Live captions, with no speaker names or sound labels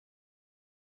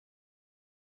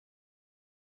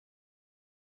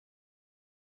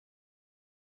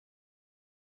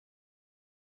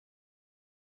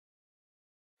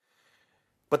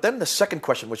But then the second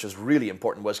question, which was really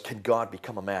important, was, can God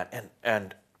become a man?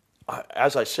 And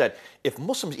as I said, if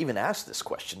Muslims even ask this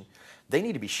question, they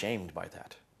need to be shamed by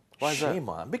that. Why is that? Shame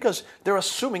on them, because they're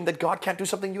assuming that God can't do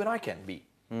something you and I can't be.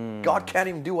 God can't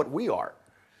even do what we are,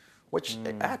 which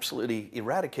absolutely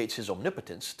eradicates his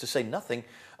omnipotence, to say nothing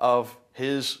of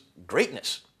his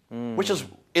greatness, which is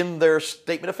in their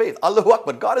statement of faith. Allahu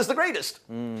Akbar, God is the greatest.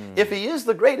 If he is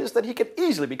the greatest, then he can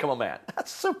easily become a man.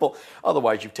 That's simple.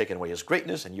 Otherwise, you've taken away his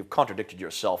greatness and you've contradicted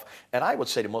yourself. And I would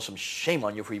say to Muslims, shame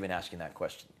on you for even asking that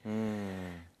question.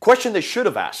 Question they should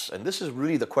have asked, and this is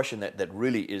really the question that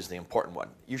really is the important one.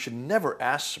 You should never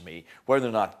ask me whether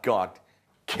or not God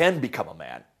can become a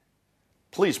man.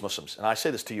 Please, Muslims, and I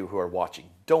say this to you who are watching,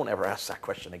 don't ever ask that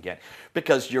question again,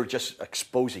 because you're just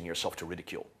exposing yourself to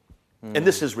ridicule. And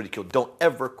this is ridicule. Don't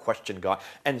ever question God.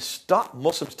 And stop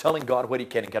Muslims telling God what he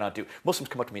can and cannot do. Muslims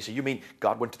come up to me and say, you mean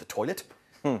God went to the toilet?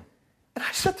 And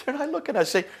I sit there and I look and I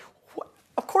say, what?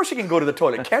 Of course he can go to the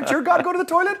toilet. Can't your God go to the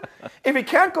toilet? If he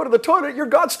can't go to the toilet, your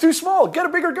God's too small. Get a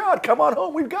bigger God. Come on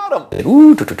home. We've got him.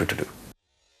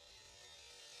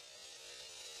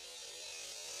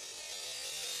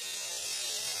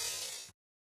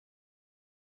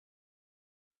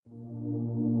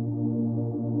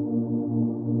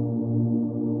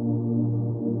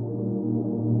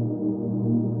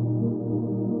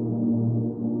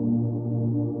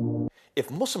 If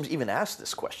Muslims even ask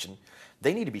this question,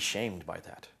 they need to be shamed by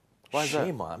that. Why is that?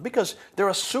 Shame on them, because they're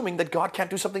assuming that God can't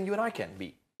do something you and I can't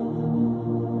be.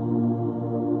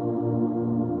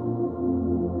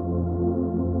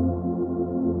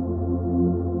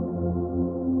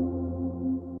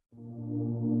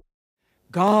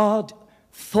 God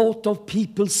thought of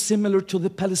people similar to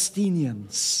the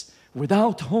Palestinians,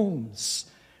 without homes,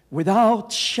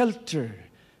 without shelter,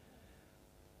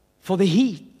 for the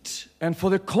heat and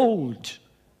for the cold.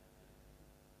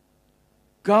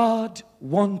 God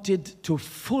wanted to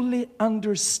fully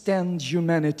understand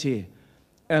humanity,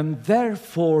 and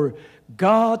therefore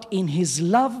God in his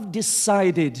love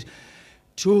decided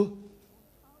to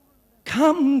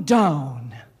come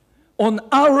down on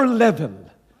our level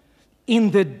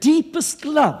in the deepest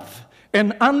love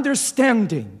and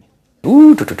understanding.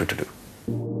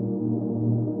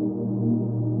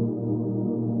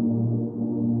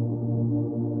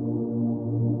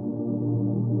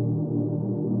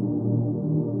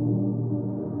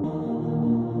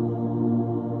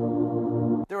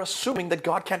 They're assuming that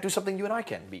God can't do something you and I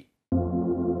can't be.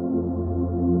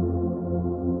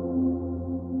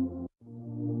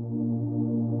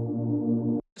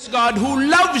 God who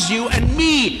loves you and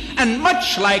me, and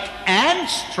much like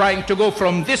ants trying to go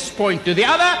from this point to the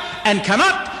other and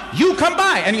cannot, you come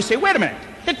by and you say, wait a minute,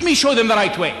 let me show them the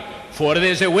right way. For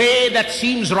there's a way that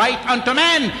seems right unto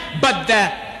man, but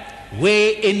the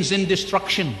way ends in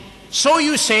destruction. So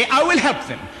you say, I will help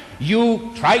them.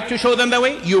 You try to show them the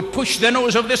way, you push the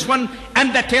nose of this one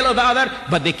and the tail of the other,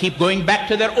 but they keep going back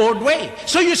to their old way.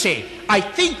 So you say, I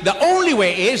think the only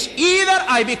way is either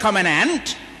I become an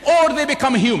ant or they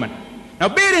become human. Now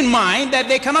bear in mind that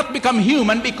they cannot become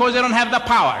human because they don't have the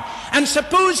power. And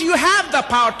suppose you have the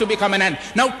power to become an ant.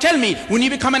 Now tell me, when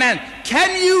you become an ant,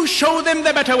 can you show them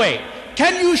the better way?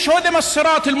 Can you show them a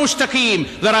Sirat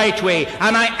al-Mustaqim, the right way?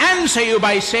 And I answer you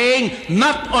by saying,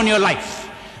 not on your life.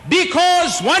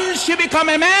 Because once you become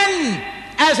a man,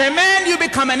 as a man you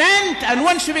become an ant, and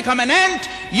once you become an ant,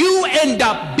 you end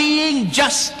up being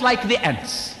just like the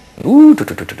ants.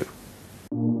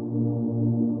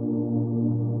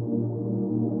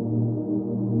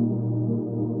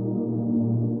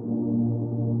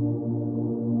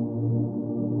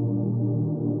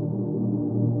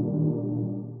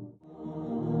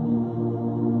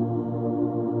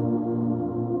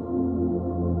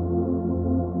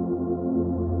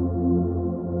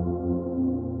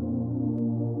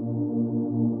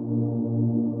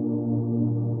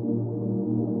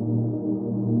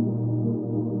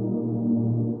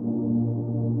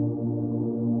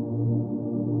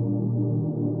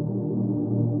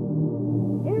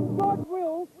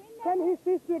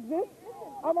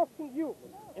 I'm asking you.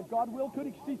 If God will, could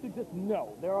he cease to exist?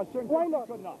 No. There are certain things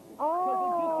he could not.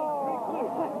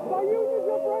 So you use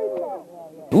your brain now.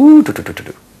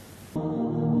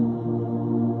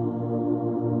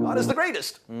 God is the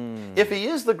greatest. If he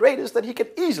is the greatest, then he can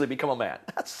easily become a man.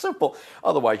 That's simple.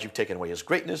 Otherwise, you've taken away his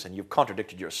greatness and you've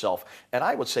contradicted yourself. And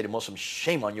I would say to Muslims,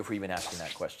 shame on you for even asking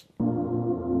that question.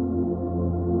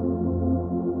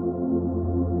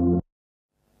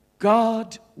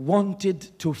 God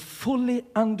wanted to fully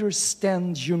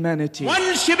understand humanity.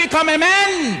 Once you become a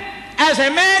man, as a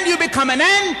man you become an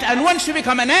ant, and once you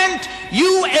become an ant,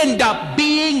 you end up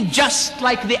being just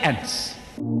like the ants.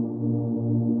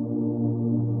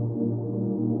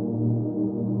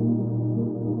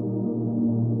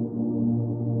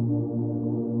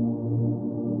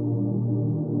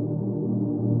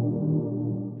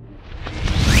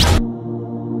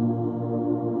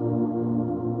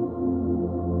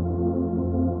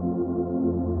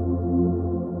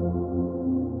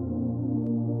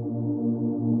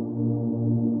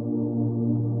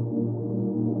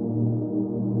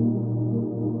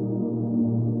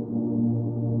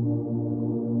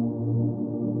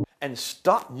 and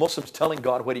stop Muslims telling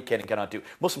God what he can and cannot do.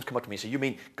 Muslims come up to me and say, you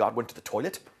mean God went to the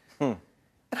toilet? And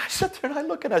I sit there and I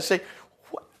look and I say,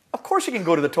 what? Of course he can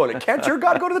go to the toilet. Can't your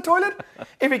God go to the toilet?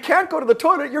 If he can't go to the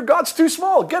toilet, your God's too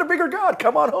small. Get a bigger God.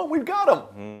 Come on home. We've got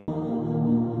him.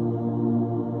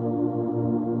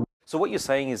 So what you're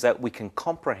saying is that we can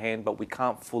comprehend, but we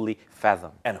can't fully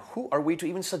fathom. And who are we to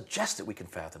even suggest that we can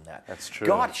fathom that? That's true.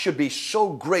 God should be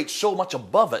so great, so much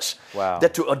above us, Wow.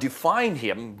 that to define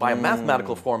him by a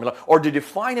mathematical formula, or to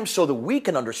define him so that we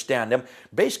can understand him,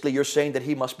 basically you're saying that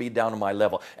he must be down on my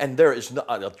level. And there is no,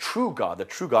 a true God. The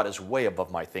true God is way above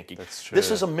my thinking. That's true.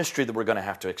 This is a mystery that we're going to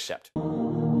have to accept.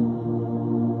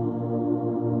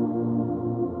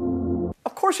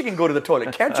 Of course he can go to the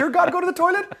toilet. Can't your God go to the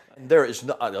toilet? And there is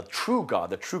no, a true God.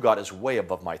 The true God is way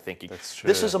above my thinking. That's true.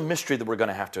 This is a mystery that we're going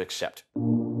to have to accept.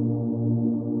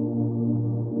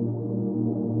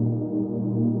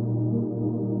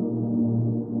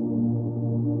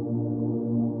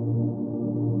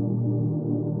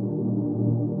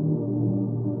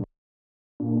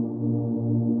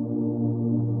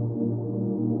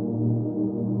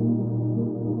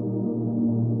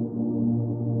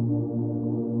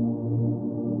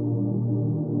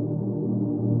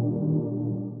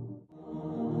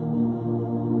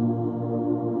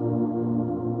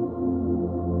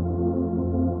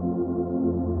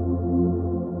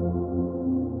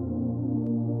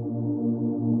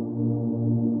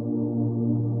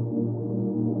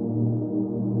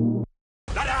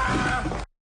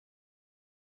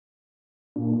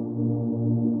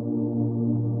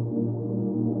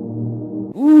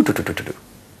 Ooh, do, do, do, do, do.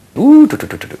 Ooh, do, do,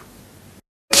 do, do, do.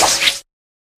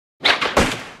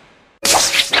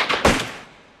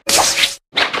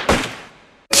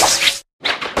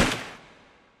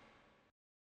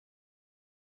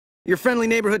 Your friendly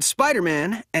neighborhood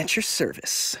Spider-Man at your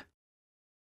service.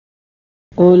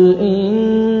 قل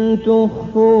إن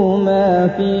تخفوا ما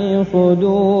في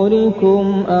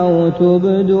صدوركم أو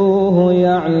تبدوه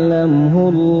يعلمه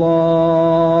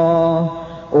الله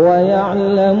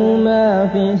ويعلم ما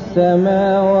في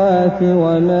السماوات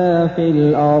وما في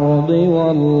الأرض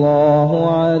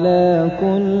والله على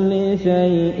كل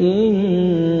شيء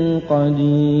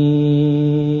قدير.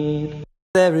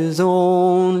 There is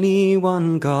only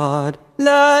one God,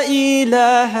 La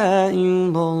ilaha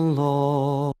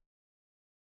illallah.